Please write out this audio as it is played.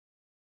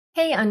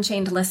Hey,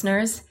 Unchained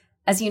listeners.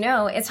 As you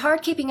know, it's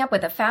hard keeping up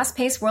with the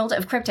fast-paced world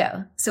of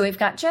crypto, so we've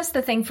got just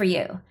the thing for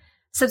you.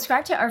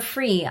 Subscribe to our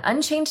free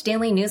Unchained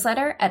daily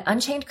newsletter at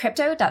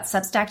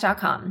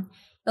unchainedcrypto.substack.com.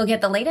 You'll get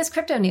the latest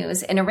crypto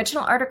news and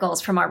original articles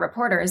from our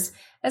reporters,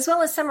 as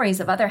well as summaries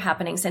of other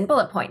happenings and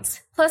bullet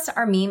points, plus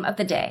our meme of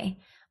the day,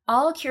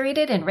 all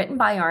curated and written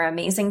by our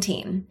amazing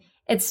team.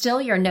 It's still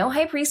your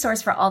no-hype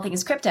resource for all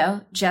things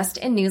crypto, just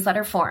in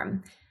newsletter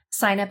form.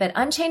 Sign up at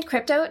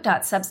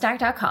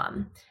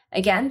unchainedcrypto.substack.com.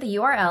 Again, the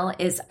URL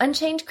is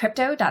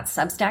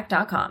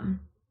unchainedcrypto.substack.com.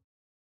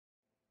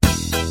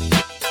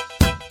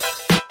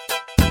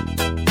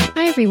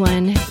 Hi,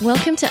 everyone.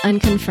 Welcome to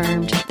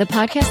Unconfirmed, the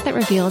podcast that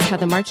reveals how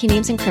the marquee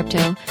names in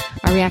crypto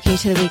are reacting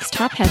to the week's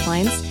top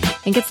headlines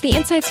and gets the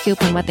inside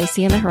scoop on what they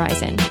see on the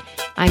horizon.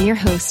 I'm your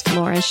host,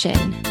 Laura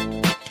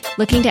Shin.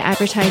 Looking to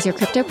advertise your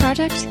crypto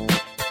project?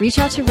 Reach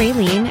out to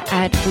Raylene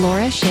at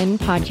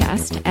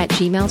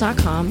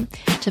laurashinpodcast@gmail.com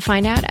to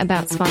find out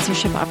about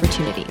sponsorship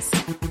opportunities.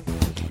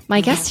 My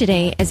guest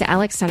today is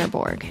Alex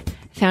Sonnerborg,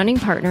 founding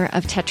partner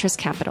of Tetras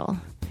Capital.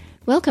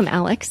 Welcome,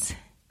 Alex.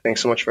 Thanks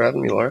so much for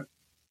having me, Laura.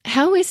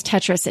 How is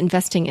Tetras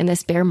investing in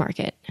this bear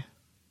market?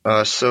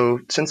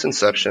 So since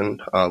inception,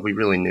 we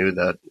really knew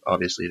that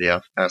obviously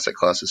the asset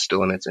class is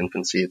still in its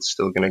infancy. It's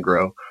still going to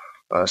grow.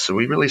 So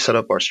we really set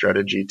up our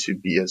strategy to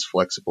be as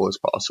flexible as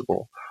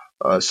possible.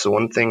 So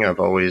one thing I've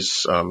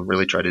always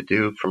really tried to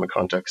do from a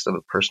context of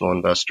a personal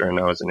investor and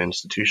now as an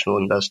institutional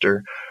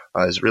investor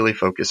is really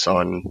focus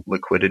on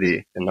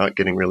liquidity and not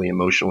getting really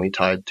emotionally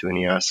tied to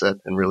any asset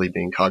and really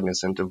being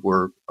cognizant of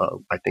where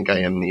I think I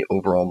am in the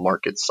overall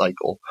market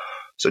cycle.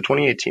 So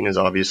 2018 has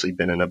obviously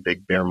been in a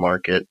big bear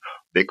market.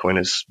 Bitcoin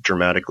has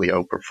dramatically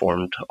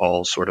outperformed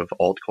all sort of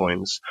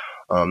altcoins,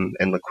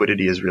 and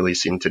liquidity has really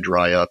seemed to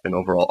dry up in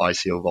overall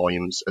ICO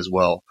volumes as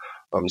well.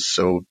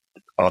 So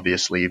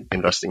obviously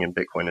investing in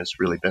Bitcoin has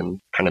really been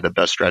kind of the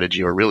best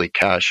strategy, or really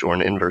cash or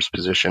an inverse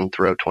position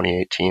throughout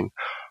 2018.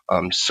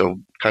 So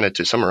kind of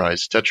to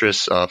summarize,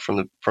 Tetras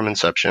from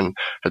inception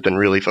has been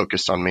really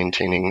focused on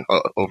maintaining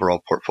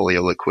overall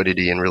portfolio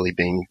liquidity and really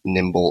being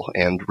nimble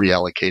and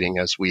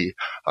reallocating as we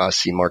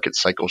see market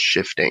cycles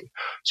shifting.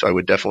 So I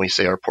would definitely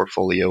say our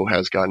portfolio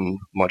has gotten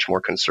much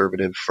more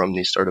conservative from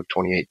the start of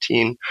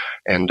 2018.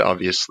 And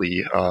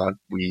obviously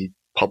we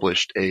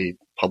published a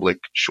public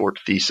short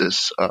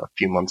thesis a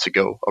few months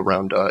ago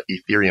around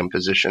Ethereum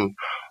position,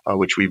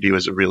 which we view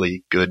as a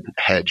really good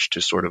hedge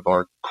to sort of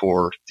our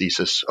core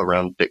thesis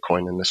around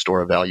Bitcoin and the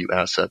store of value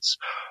assets.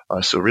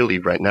 So really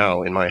right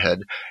now in my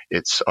head,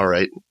 it's all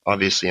right.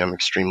 Obviously, I'm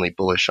extremely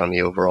bullish on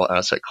the overall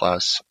asset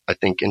class. I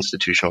think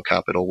institutional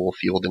capital will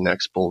fuel the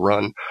next bull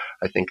run.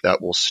 I think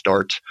that will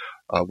start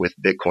with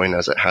Bitcoin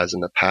as it has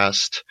in the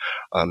past.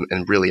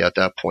 And really at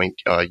that point,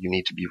 you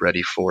need to be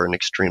ready for an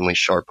extremely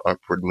sharp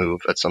upward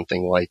move at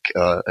something like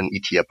an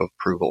ETF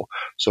approval.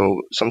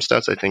 So some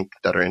stats I think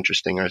that are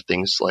interesting are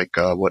things like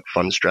what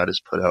Fundstrat has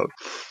put out,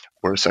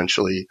 where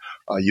essentially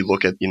you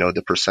look at,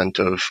 the percent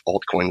of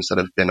altcoins that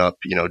have been up,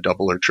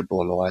 double or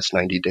triple in the last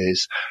 90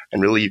 days.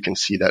 And really you can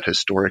see that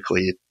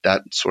historically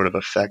that sort of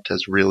effect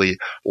has really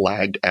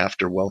lagged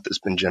after wealth has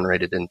been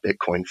generated in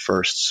Bitcoin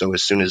first. So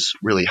as soon as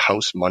really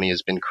house money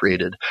has been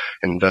created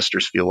and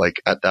investors feel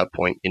like at that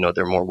point,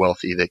 they're more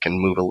wealthy, they can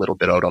move a little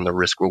bit out on the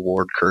risk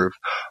reward curve.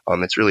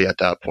 It's really at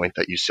that point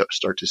that you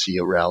start to see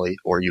a rally,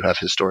 or you have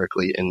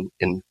historically in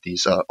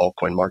these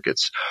altcoin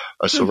markets.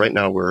 So right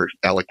now we're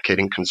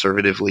allocating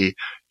conservatively,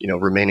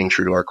 remaining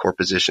true to our core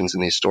positions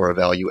in these store of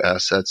value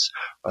assets,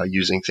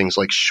 using things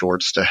like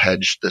shorts to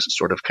hedge this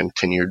sort of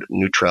continued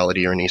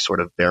neutrality or any sort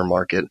of bear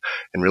market,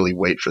 and really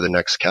wait for the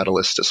next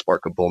catalyst to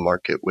spark a bull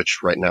market, which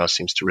right now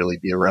seems to really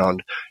be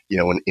around,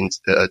 an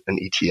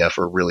ETF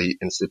or really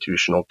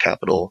institutional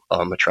capital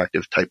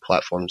attractive type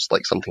platforms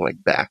like something like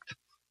Bakkt.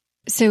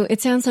 So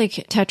it sounds like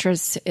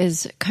Tetras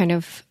is kind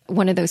of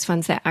one of those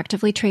funds that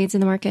actively trades in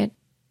the market.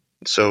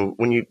 So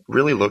when you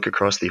really look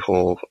across the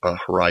whole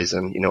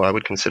horizon, I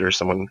would consider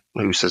someone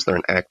who says they're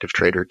an active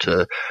trader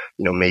to,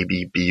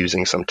 maybe be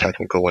using some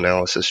technical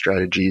analysis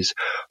strategies,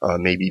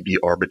 maybe be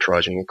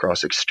arbitraging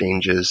across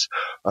exchanges.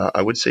 I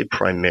would say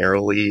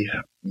primarily,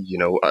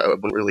 I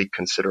wouldn't really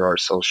consider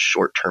ourselves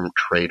short-term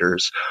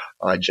traders.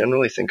 I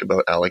generally think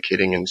about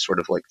allocating in sort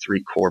of like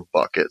three core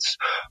buckets.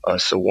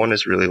 So one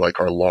is really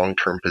like our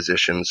long-term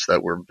positions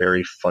that we're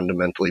very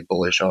fundamentally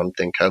bullish on,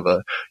 think have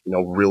a,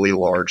 really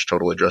large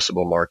total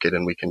addressable market,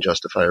 and we can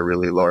justify a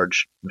really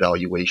large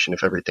valuation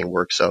if everything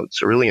works out.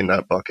 So really in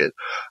that bucket,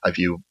 I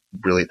view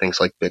really things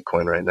like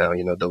Bitcoin right now,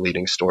 the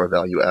leading store of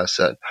value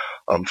asset.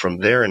 From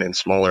there and in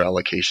smaller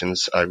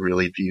allocations, I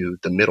really view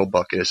the middle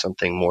bucket as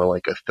something more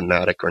like a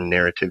thematic or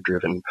narrative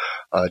driven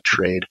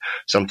trade,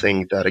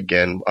 something that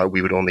again,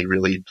 we would only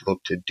really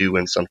look to do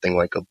in something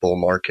like a bull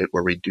market,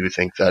 where we do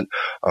think that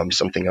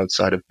something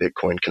outside of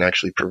Bitcoin can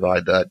actually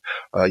provide that,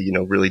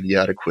 really the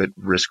adequate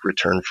risk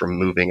return from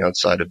moving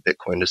outside of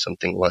Bitcoin to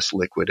something less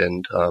liquid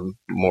and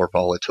more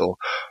volatile.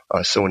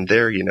 So in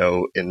there,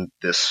 in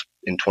this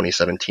in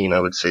 2017, I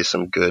would say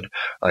some good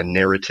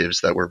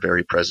narratives that were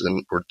very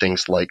present were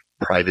things like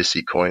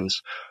privacy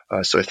coins.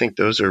 So I think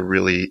those are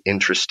really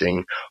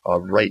interesting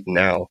right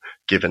now,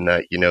 given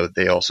that,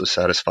 they also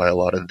satisfy a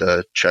lot of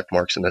the check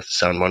marks in the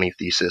sound money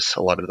thesis.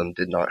 A lot of them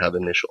did not have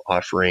initial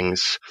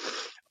offerings.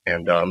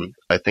 And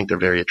I think they're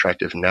very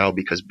attractive now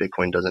because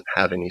Bitcoin doesn't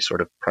have any sort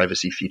of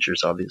privacy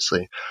features,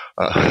 obviously.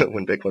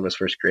 When Bitcoin was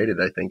first created,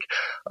 I think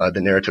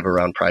the narrative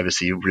around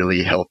privacy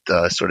really helped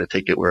sort of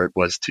take it where it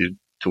was to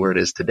where it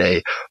is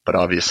today. But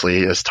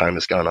obviously, as time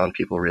has gone on,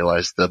 people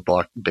realize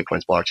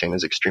Bitcoin's blockchain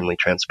is extremely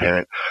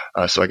transparent.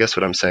 So I guess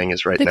what I'm saying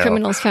is the now,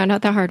 criminals found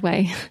out the hard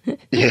way.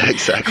 Yeah,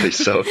 exactly.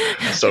 So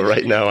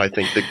right now, I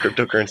think the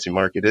cryptocurrency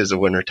market is a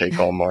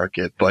winner-take-all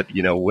market. But,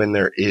 when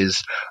there is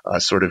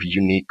sort of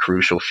unique,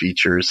 crucial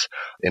features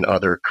in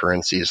other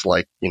currencies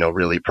like,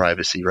 really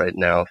privacy right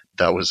now,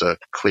 that was a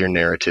clear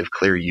narrative,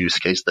 clear use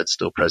case that's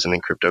still present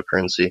in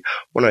cryptocurrency.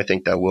 When I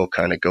think that will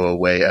kind of go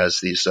away as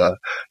these,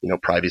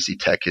 privacy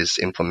tech is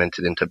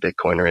implemented into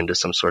Bitcoin or into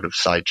some sort of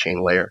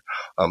sidechain layer.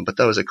 But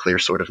that was a clear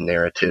sort of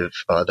narrative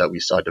that we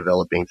saw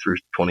developing through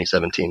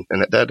 2017.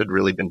 And that had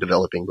really been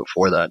developing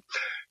before that.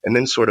 And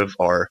then sort of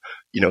our,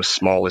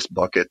 smallest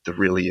bucket, the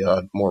really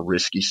more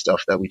risky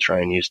stuff that we try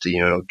and use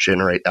to,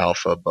 generate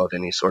alpha above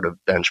any sort of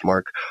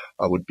benchmark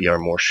would be our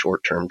more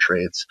short-term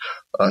trades.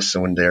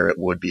 So in there, it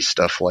would be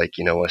stuff like,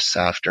 a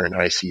SAFT or an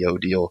ICO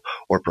deal,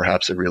 or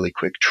perhaps a really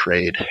quick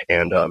trade.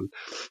 And,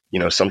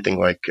 something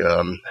like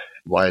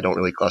why I don't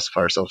really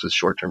classify ourselves as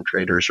short-term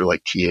traders or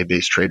like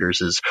TA-based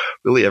traders is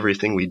really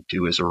everything we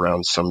do is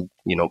around some,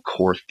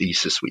 core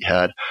thesis we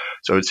had.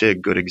 So I would say a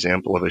good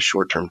example of a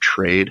short-term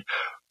trade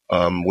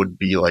would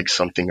be like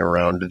something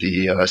around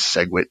the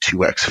SegWit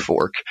 2x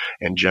fork,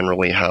 and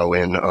generally how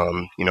in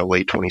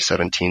late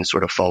 2017,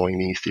 sort of following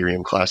the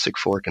Ethereum Classic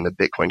fork and the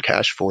Bitcoin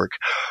Cash fork,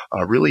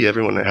 really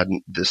everyone had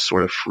this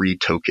sort of free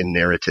token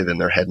narrative in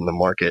their head in the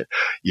market.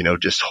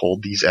 Just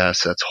hold these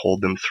assets,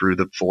 hold them through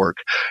the fork,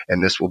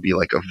 and this will be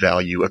like a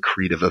value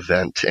accretive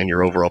event, and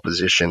your overall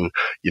position,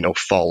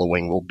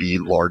 following will be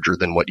larger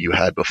than what you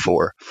had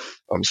before.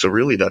 So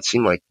really that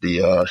seemed like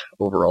the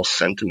overall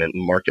sentiment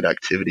and market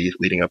activity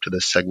leading up to the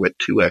SegWit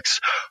 2x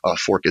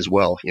fork as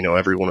well.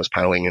 Everyone was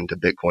piling into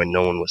Bitcoin.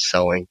 No one was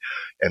selling.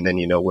 And then,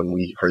 when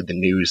we heard the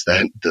news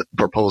that the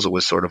proposal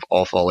was sort of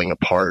all falling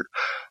apart,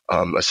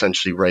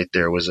 essentially right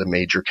there was a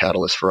major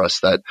catalyst for us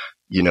that,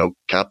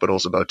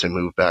 capital's about to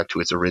move back to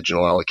its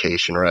original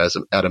allocation, or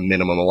at a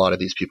minimum, a lot of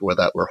these people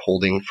that were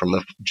holding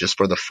just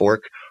for the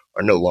fork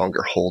are no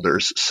longer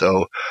holders.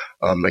 So,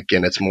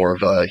 again, it's more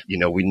of a,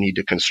 we need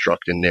to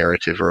construct a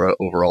narrative or an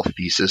overall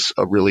thesis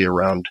really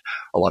around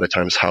a lot of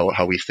times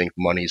how we think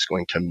money is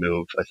going to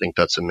move. I think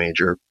that's a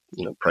major,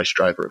 price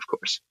driver, of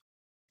course.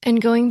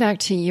 And going back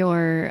to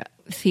your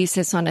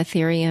thesis on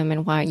Ethereum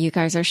and why you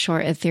guys are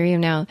short Ethereum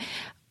now,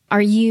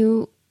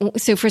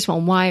 so first of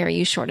all, why are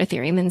you short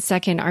Ethereum? And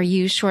second, are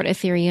you short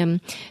Ethereum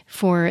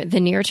for the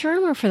near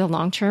term or for the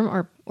long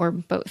term or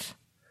both?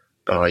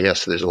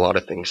 Yes, there's a lot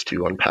of things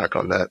to unpack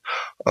on that.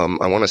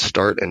 I want to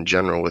start in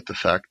general with the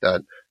fact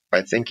that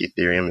I think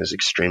Ethereum is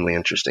extremely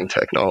interesting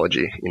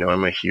technology.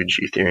 I'm a huge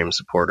Ethereum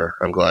supporter.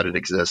 I'm glad it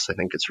exists. I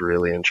think it's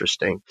really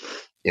interesting.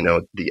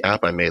 The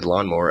app I made,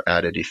 Lawnmower,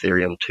 added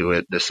Ethereum to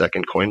it. The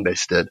second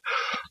Coinbase did.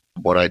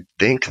 What I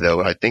think,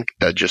 though,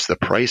 that just the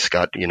price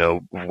got,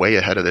 way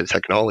ahead of the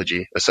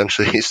technology.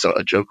 Essentially, so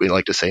a joke we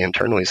like to say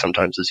internally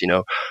sometimes is,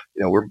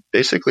 we're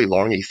basically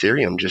long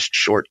Ethereum, just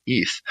short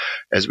ETH,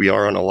 as we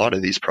are on a lot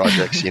of these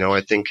projects.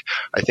 I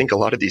think a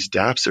lot of these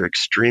dApps are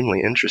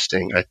extremely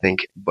interesting.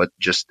 But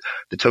just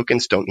the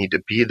tokens don't need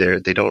to be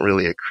there. They don't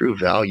really accrue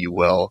value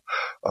well.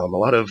 A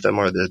lot of them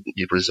are the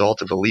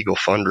result of illegal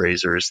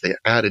fundraisers. They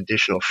add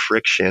additional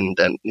friction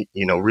that,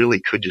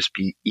 really could just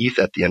be ETH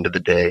at the end of the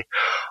day.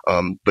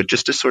 But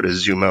just to sort of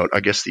zoom out, I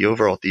guess the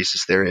overall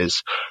thesis there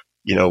is,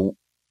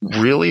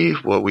 really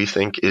what we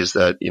think is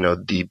that,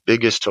 the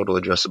biggest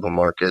total addressable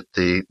market,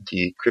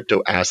 the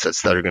crypto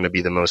assets that are going to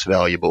be the most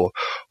valuable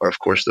are, of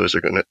course, those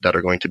that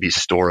are going to be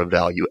store of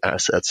value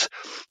assets.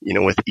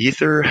 With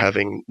Ether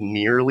having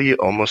nearly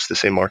almost the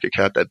same market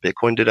cap that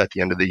Bitcoin did at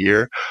the end of the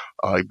year,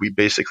 we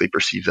basically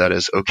perceive that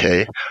as,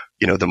 okay,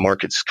 the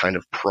market's kind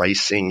of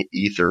pricing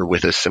Ether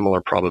with a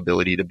similar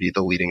probability to be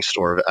the leading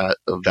store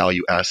of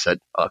value asset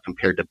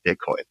compared to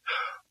Bitcoin.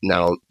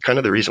 Now, kind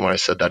of the reason why I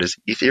said that is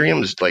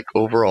Ethereum's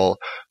overall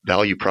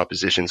value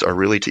propositions are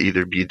really to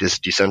either be this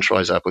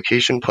decentralized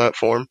application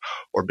platform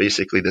or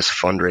basically this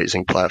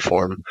fundraising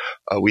platform.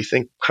 We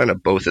think kind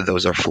of both of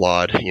those are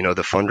flawed.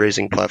 The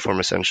fundraising platform,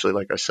 essentially,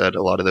 like I said,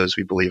 a lot of those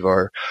we believe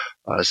are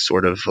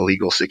sort of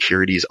illegal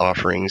securities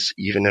offerings,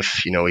 even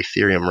if,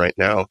 Ethereum right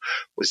now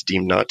was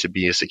deemed not to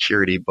be a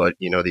security, but,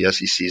 the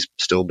SEC's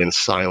still been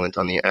silent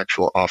on the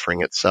actual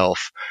offering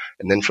itself.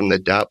 And then from the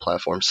dApp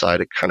platform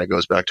side, it kind of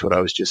goes back to what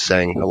I was just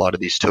saying. A lot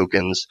of these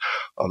tokens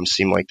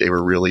seem like they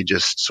were really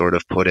just sort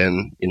of put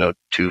in,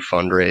 to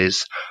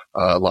fundraise.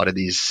 A lot of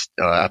these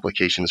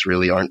applications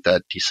really aren't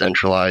that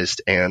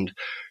decentralized. And,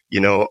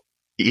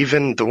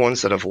 even the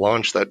ones that have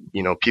launched that,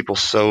 people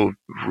so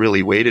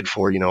really waited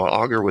for,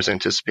 Augur was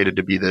anticipated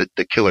to be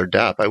the killer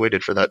dApp. I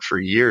waited for that for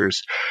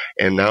years.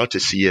 And now to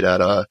see it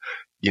at a,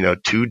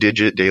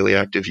 2-digit daily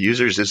active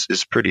users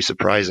is pretty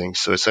surprising.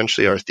 So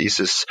essentially our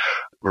thesis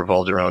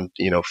revolved around,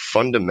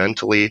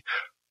 fundamentally,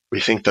 we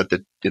think that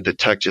the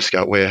tech just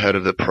got way ahead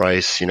of the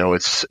price.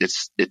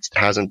 It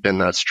hasn't been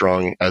that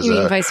strong as you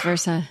mean vice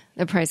versa.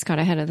 The price got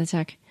ahead of the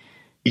tech.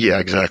 Yeah,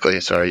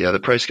 exactly. Sorry. Yeah, the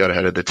price got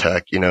ahead of the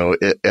tech.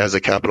 As a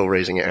capital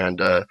raising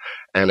and a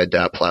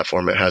dApp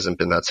platform, it hasn't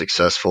been that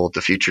successful.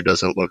 The future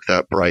doesn't look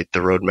that bright. The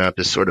roadmap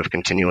has sort of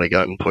continually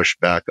gotten pushed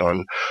back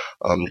on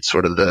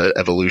sort of the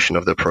evolution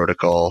of the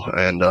protocol.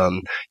 And,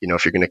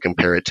 if you're going to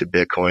compare it to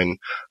Bitcoin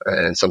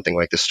and something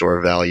like the store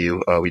of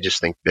value, we just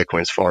think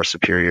Bitcoin's far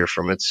superior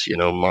from its,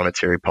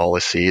 monetary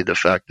policy. The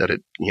fact that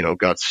it,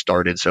 got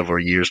started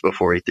several years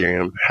before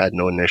Ethereum, had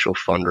no initial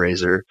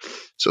fundraiser.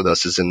 So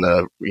thus is in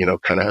the,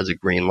 kind of has a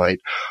green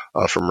light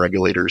from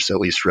regulators, at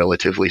least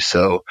relatively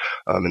so.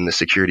 And the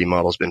security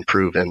model's been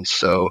proven.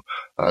 So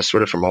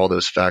sort of from all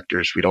those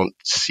factors, we don't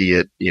see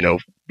it,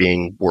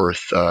 being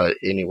worth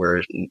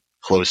anywhere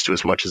close to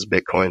as much as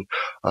Bitcoin.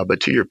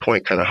 But to your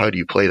point, kind of how do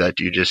you play that?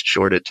 Do you just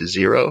short it to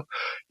zero?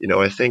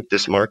 I think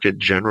this market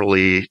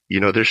generally,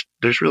 there's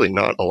really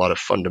not a lot of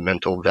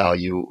fundamental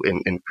value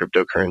in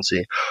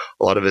cryptocurrency.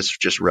 A lot of it's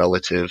just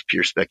relative,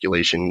 pure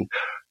speculation.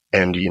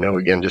 And,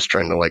 again, just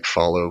trying to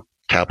follow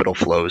capital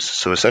flows.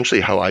 So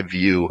essentially how I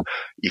view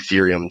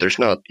Ethereum, there's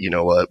not,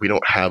 we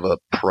don't have a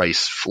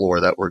price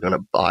floor that we're going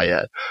to buy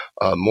at.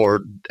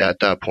 More at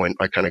that point,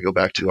 I kind of go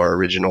back to our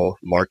original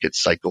market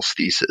cycles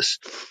thesis.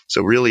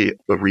 So really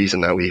the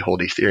reason that we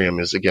hold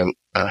Ethereum is, again,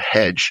 a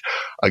hedge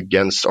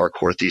against our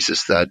core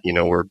thesis that,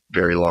 we're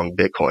very long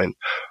Bitcoin.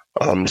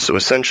 So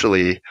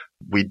essentially,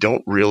 we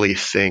don't really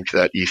think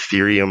that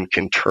Ethereum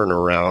can turn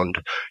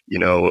around,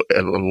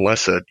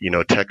 unless a,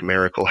 tech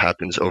miracle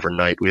happens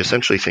overnight. We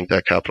essentially think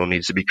that capital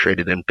needs to be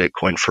created in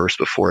Bitcoin first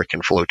before it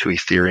can flow to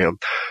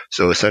Ethereum.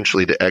 So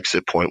essentially the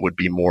exit point would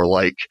be more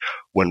like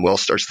when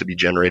wealth starts to be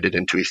generated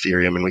into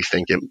Ethereum and we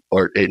think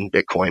or in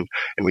Bitcoin,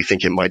 and we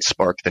think it might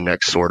spark the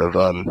next sort of,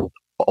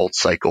 alt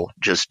cycle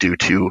just due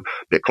to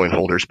Bitcoin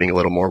holders being a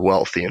little more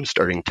wealthy and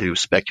starting to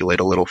speculate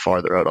a little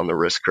farther out on the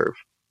risk curve.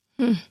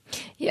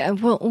 Yeah,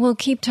 we'll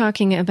keep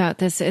talking about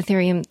this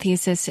Ethereum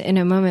thesis in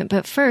a moment.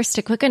 But first,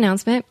 a quick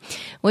announcement,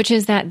 which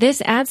is that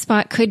this ad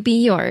spot could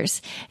be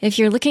yours. If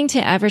you're looking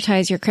to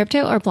advertise your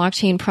crypto or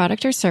blockchain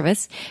product or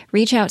service,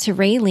 reach out to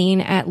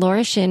Raylene at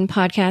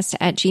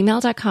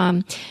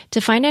laurashinpodcast@gmail.com to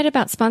find out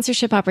about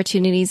sponsorship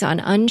opportunities on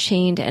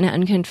Unchained and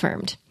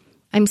Unconfirmed.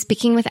 I'm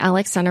speaking with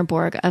Alex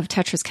Sonnerborg of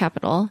Tetris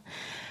Capital.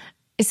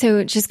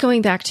 So just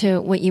going back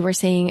to what you were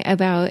saying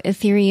about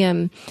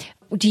Ethereum,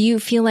 do you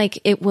feel like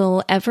it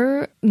will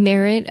ever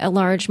merit a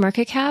large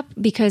market cap?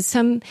 Because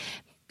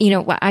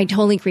I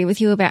totally agree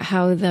with you about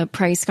how the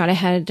price got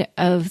ahead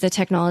of the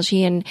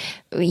technology. And,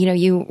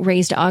 you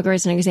raised Augur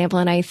as an example.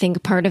 And I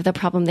think part of the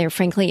problem there,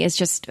 frankly, is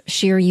just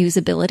sheer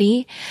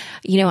usability.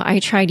 I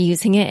tried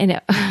using it and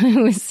it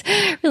was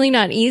really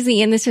not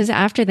easy. And this was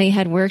after they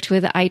had worked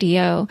with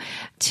IDO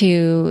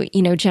to,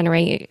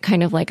 generate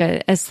kind of like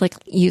a slick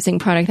using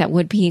product that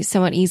would be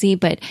somewhat easy.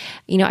 But,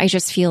 I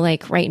just feel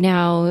like right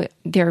now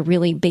there are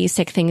really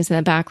basic things in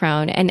the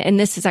background. And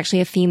this is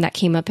actually a theme that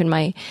came up in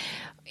my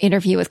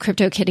interview with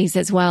CryptoKitties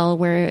as well,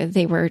 where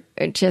they were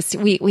just,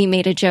 we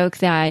made a joke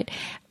that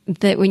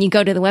when you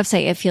go to the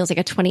website, it feels like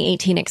a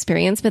 2018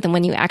 experience, but then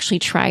when you actually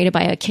try to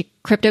buy a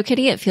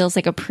CryptoKitty, it feels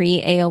like a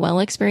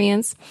pre-AOL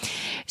experience.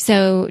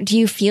 So do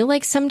you feel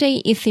like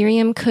someday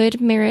Ethereum could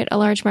merit a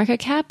large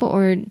market cap,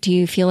 or do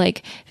you feel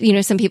like,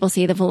 some people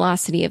say the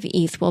velocity of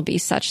ETH will be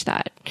such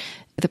that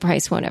the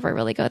price won't ever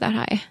really go that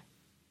high?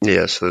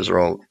 Yes, those are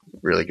all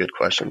really good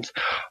questions.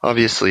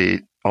 Obviously,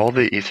 all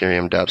the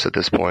Ethereum dApps at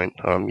this point,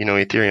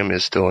 Ethereum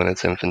is still in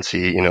its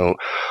infancy.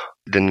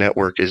 The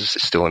network is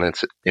still in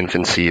its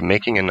infancy.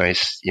 Making a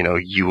nice,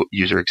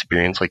 user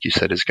experience, like you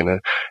said, is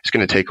gonna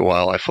take a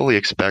while. I fully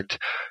expect,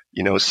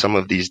 some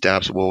of these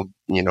dApps will,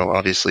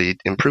 obviously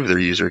improve their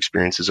user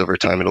experiences over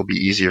time. It'll be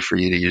easier for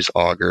you to use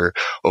Augur.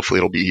 Hopefully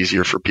it'll be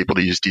easier for people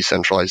to use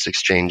decentralized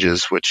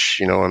exchanges,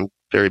 which, I'm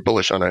very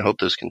bullish on. I hope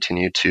those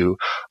continue to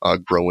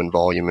grow in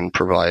volume and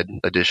provide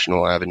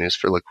additional avenues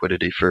for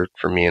liquidity for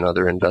me and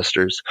other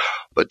investors.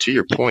 But to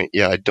your point,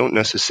 yeah, I don't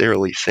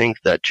necessarily think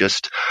that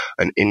just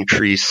an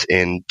increase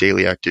in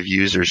daily active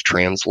users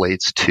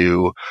translates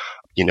to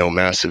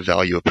massive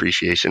value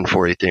appreciation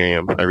for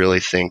Ethereum. I really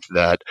think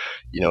that,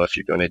 if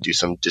you're going to do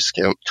some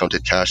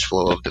discounted cash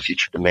flow of the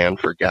future demand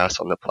for gas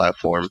on the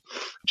platform,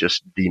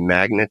 just the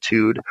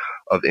magnitude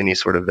of any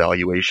sort of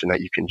valuation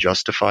that you can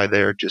justify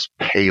there just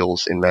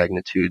pales in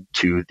magnitude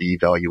to the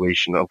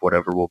valuation of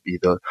whatever will be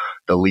the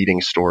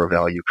leading store of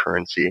value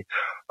currency.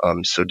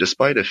 So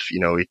despite if,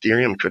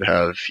 Ethereum could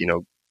have,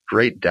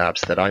 great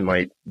dApps that I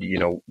might,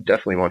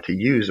 definitely want to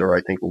use or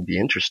I think will be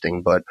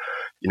interesting. But,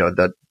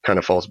 that kind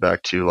of falls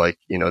back to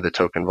the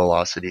token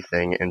velocity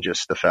thing and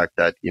just the fact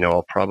that,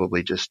 I'll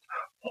probably just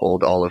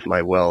hold all of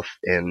my wealth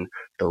in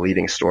the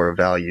leading store of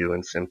value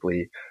and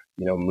simply,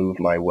 move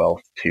my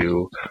wealth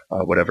to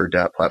whatever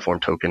dApp platform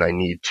token I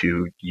need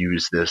to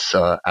use this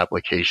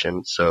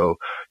application. So,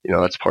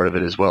 that's part of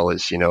it as well.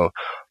 Is,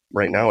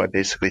 right now I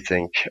basically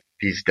think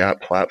these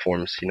dApp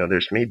platforms,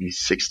 there's maybe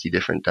 60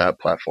 different dApp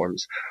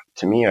platforms.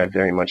 To me, I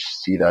very much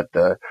see that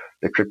the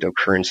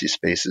cryptocurrency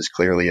space is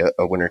clearly a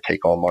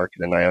winner-take-all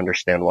market, and I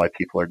understand why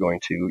people are going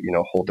to,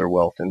 hold their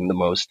wealth in the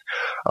most,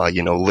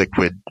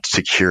 liquid,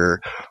 secure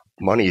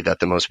money that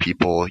the most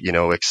people,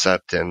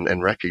 accept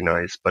and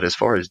recognize. But as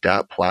far as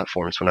dApp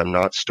platforms, when I'm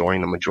not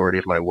storing the majority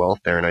of my wealth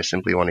there and I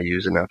simply want to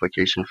use an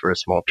application for a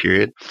small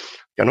period,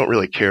 I don't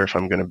really care if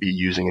I'm going to be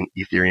using an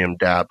Ethereum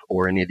dApp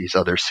or any of these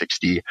other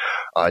 60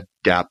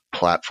 dApp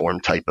platform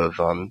type of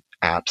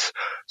apps.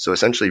 So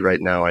essentially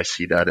right now I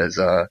see that as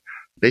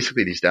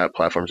basically these dApp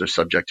platforms are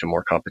subject to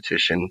more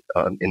competition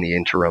in the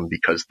interim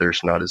because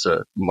there's not as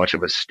much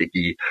of a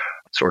sticky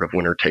sort of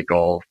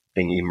winner-take-all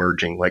thing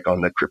emerging like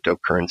on the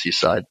cryptocurrency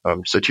side.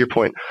 So to your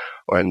point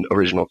on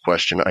original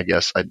question, I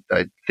guess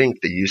I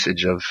think the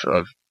usage of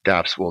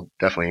dApps will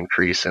definitely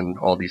increase and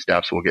all these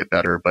dApps will get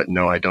better. But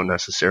no, I don't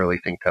necessarily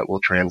think that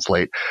will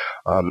translate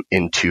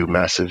into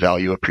massive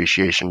value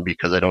appreciation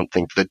because I don't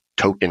think the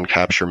token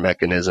capture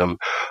mechanism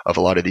of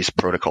a lot of these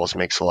protocols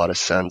makes a lot of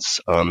sense.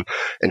 And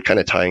kind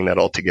of tying that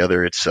all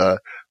together, it's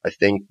I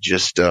think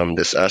just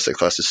this asset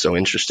class is so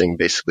interesting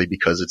basically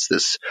because it's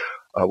this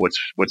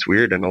what's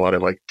weird and a lot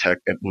of like tech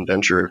and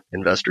venture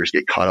investors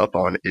get caught up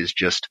on is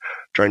just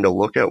trying to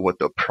look at what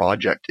the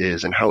project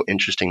is and how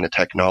interesting the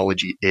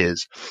technology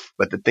is.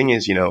 But the thing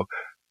is, and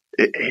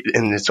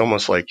it's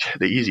almost like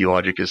the easy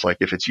logic is like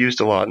if it's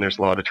used a lot and there's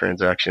a lot of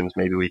transactions,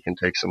 maybe we can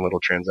take some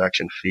little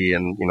transaction fee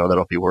and,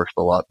 that'll be worth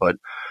a lot. But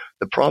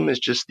the problem is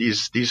just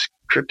these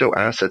crypto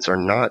assets are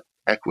not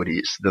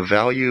equities. The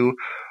value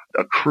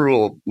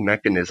accrual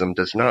mechanism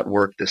does not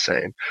work the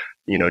same.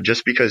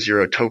 Just because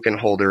you're a token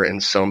holder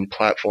and some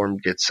platform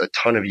gets a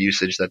ton of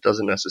usage, that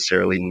doesn't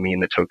necessarily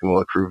mean the token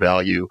will accrue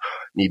value,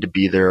 need to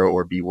be there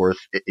or be worth,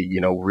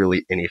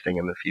 really anything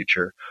in the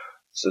future.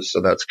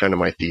 So that's kind of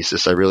my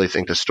thesis. I really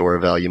think the store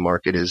of value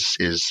market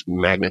is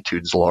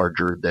magnitudes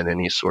larger than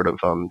any sort of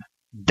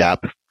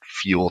dApp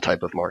fuel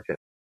type of market.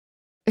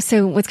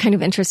 So what's kind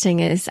of interesting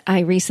is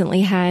I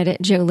recently had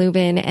Joe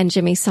Lubin and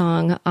Jimmy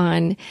Song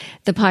on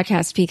the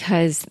podcast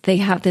because they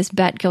have this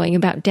bet going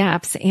about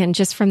dApps. And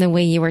just from the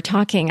way you were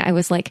talking, I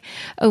was like,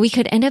 oh, we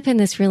could end up in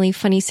this really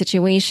funny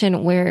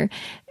situation where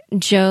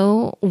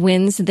Joe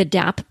wins the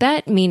dApp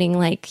bet, meaning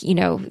like,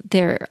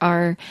 there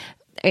are...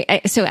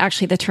 So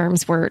actually the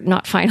terms were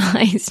not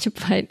finalized,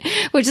 but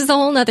which is a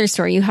whole nother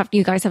story.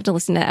 You guys have to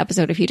listen to that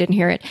episode if you didn't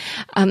hear it.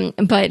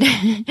 But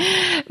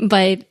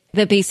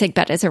the basic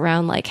bet is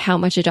around like how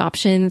much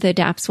adoption the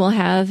dApps will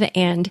have.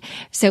 And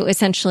so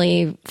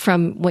essentially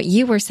from what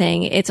you were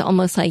saying, it's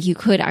almost like you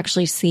could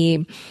actually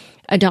see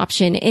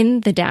adoption in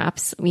the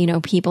dApps,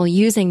 people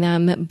using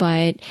them,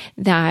 but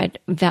that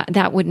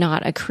would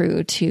not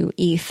accrue to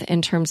ETH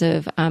in terms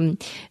of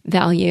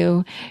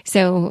value.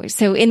 So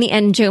in the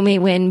end, Joe may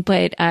win,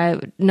 but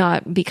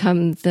not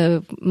become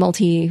the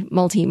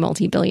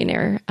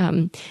multi-billionaire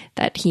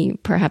that he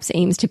perhaps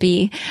aims to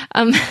be.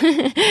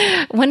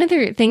 One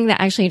other thing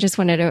that actually I just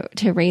wanted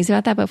to raise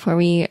about that before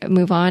we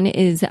move on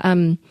is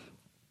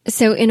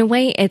so in a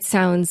way, it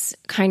sounds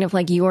kind of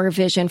like your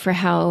vision for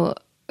how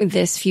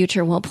this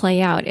future will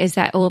play out is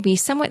that it will be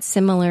somewhat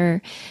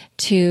similar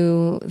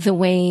to the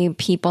way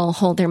people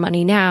hold their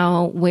money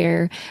now,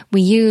 where we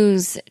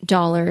use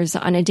dollars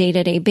on a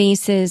day-to-day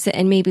basis,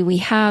 and maybe we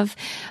have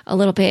a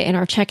little bit in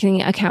our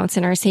checking accounts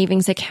and our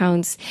savings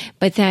accounts.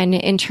 But then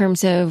in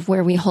terms of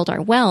where we hold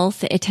our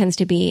wealth, it tends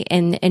to be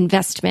in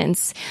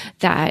investments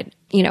that,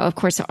 of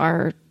course,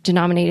 are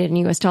denominated in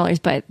US dollars,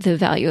 but the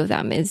value of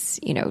them is,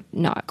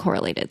 not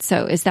correlated.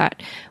 So is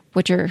that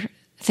what you're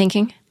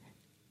thinking?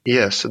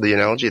 Yeah, so the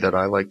analogy that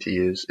I like to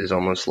use is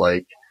almost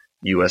like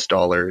US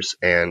dollars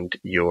and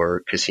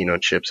your casino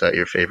chips at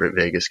your favorite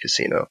Vegas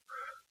casino.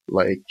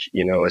 Like,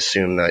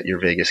 assume that your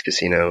Vegas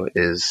casino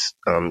is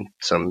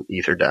some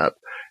Ether dApp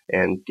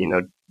and,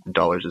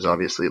 dollars is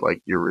obviously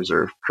like your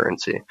reserve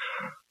currency.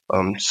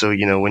 So,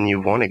 when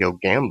you want to go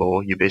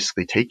gamble, you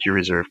basically take your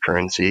reserve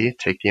currency,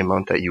 take the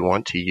amount that you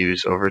want to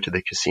use over to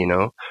the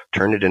casino,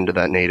 turn it into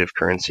that native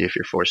currency if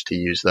you're forced to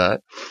use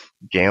that,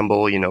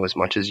 gamble, as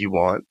much as you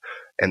want.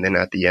 And then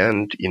at the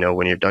end,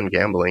 when you're done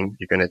gambling,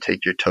 you're going to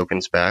take your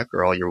tokens back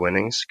or all your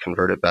winnings,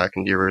 convert it back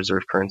into your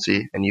reserve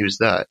currency and use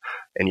that.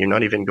 And you're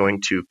not even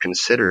going to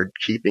consider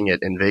keeping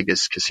it in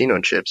Vegas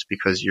casino chips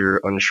because you're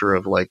unsure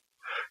of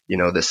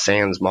the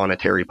Sands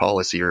monetary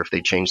policy or if they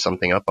change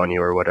something up on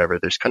you or whatever.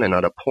 There's kind of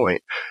not a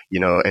point,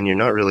 and you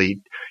don't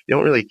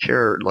really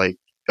care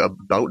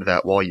about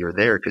that while you're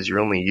there because you're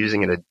only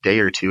using it a day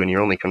or two and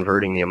you're only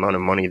converting the amount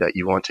of money that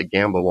you want to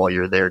gamble while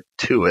you're there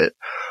to it.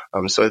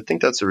 So I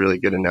think that's a really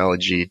good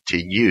analogy to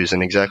use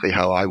and exactly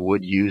how I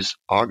would use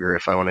Augur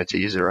if I wanted to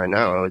use it right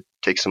now. I would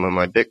take some of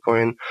my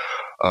Bitcoin,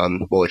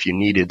 Well, if you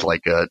needed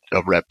like a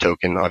rep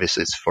token,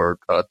 obviously it's for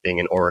being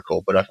an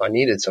oracle. But if I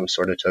needed some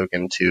sort of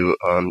token to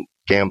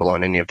gamble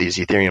on any of these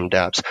Ethereum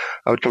dApps,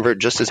 I would convert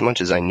just as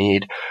much as I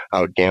need.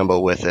 I would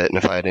gamble with it. And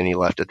if I had any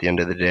left at the end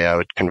of the day, I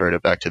would convert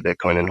it back to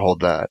Bitcoin and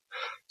hold that.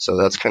 So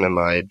that's kind of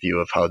my view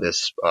of how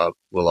this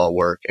will all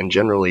work. And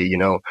generally,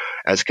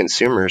 as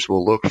consumers,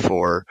 we'll look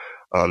for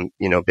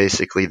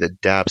basically the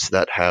dApps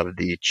that have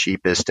the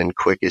cheapest and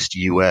quickest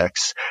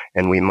UX,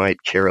 and we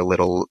might care a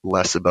little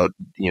less about,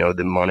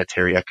 the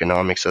monetary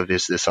economics of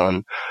is this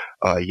on,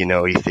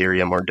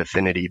 Ethereum or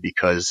Dfinity,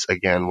 because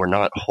again, we're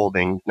not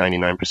holding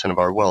 99% of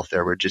our wealth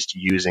there. We're just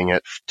using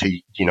it to,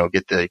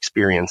 get the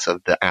experience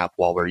of the app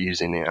while we're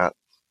using the app.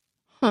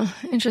 Huh,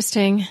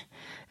 interesting.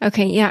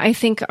 Okay. Yeah. I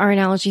think our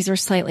analogies are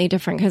slightly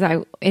different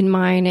because in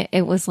mine,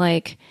 it was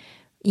like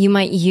you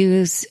might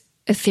use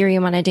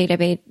Ethereum on a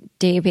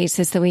day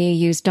basis the way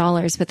you use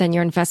dollars, but then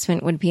your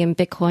investment would be in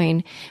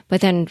Bitcoin. But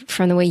then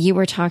from the way you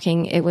were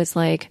talking, it was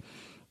like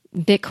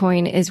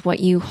Bitcoin is what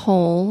you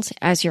hold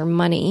as your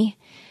money.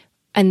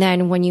 And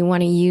then when you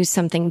want to use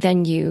something,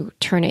 then you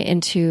turn it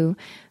into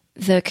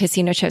the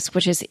casino chips,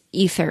 which is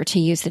Ether to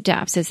use the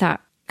dApps. Is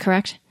that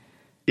correct?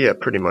 Yeah,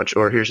 pretty much.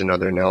 Or here's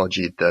another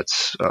analogy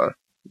that's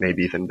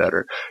maybe even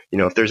better.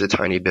 If there's a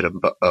tiny bit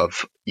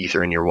of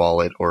Ether in your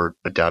wallet or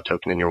a dApp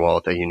token in your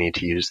wallet that you need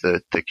to use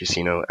the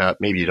casino app,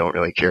 maybe you don't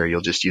really care.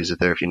 You'll just use it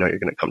there if you know you're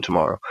going to come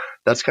tomorrow.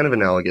 That's kind of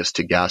analogous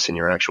to gas in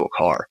your actual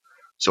car.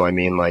 So I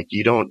mean, like,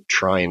 you don't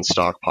try and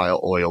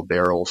stockpile oil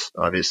barrels.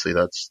 Obviously,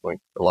 that's like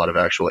a lot of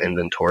actual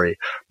inventory,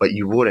 but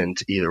you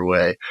wouldn't either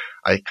way.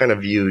 I kind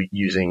of view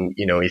using,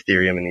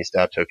 Ethereum and these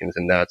dApp tokens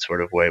in that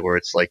sort of way, where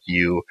it's like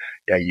you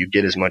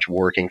get as much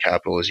working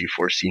capital as you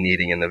foresee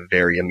needing in the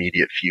very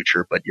immediate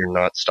future, but you're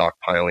not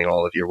stockpiling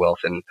all of your wealth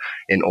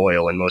in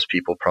oil. And most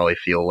people probably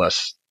feel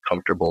less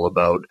comfortable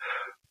about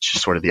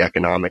just sort of the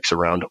economics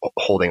around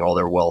holding all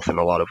their wealth in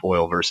a lot of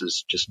oil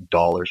versus just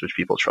dollars, which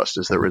people trust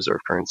as their reserve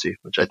currency,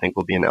 which I think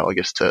will be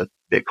analogous to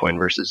Bitcoin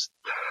versus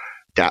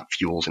dApp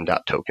fuels and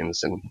dApp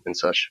tokens and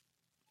such.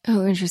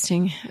 Oh,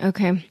 interesting.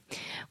 Okay.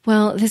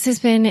 Well, this has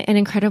been an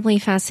incredibly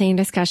fascinating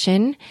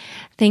discussion.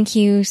 Thank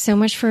you so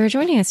much for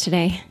joining us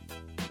today.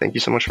 Thank you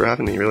so much for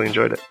having me. Really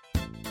enjoyed it.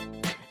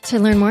 To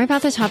learn more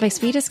about the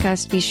topics we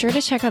discussed, be sure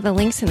to check out the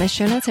links in the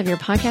show notes of your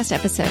podcast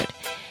episode.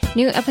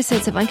 New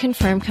episodes of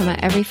Unconfirmed come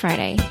out every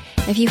Friday.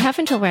 If you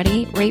haven't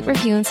already, rate,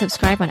 review, and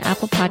subscribe on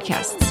Apple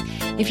Podcasts.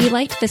 If you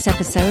liked this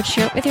episode,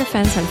 share it with your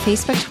friends on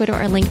Facebook, Twitter,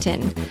 or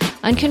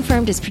LinkedIn.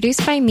 Unconfirmed is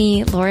produced by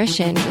me, Laura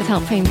Shin, with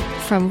help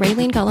from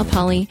Raylene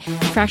Gallipoli,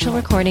 Fractal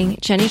Recording,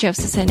 Jenny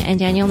Josephson, and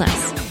Daniel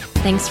Ness.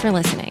 Thanks for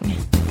listening.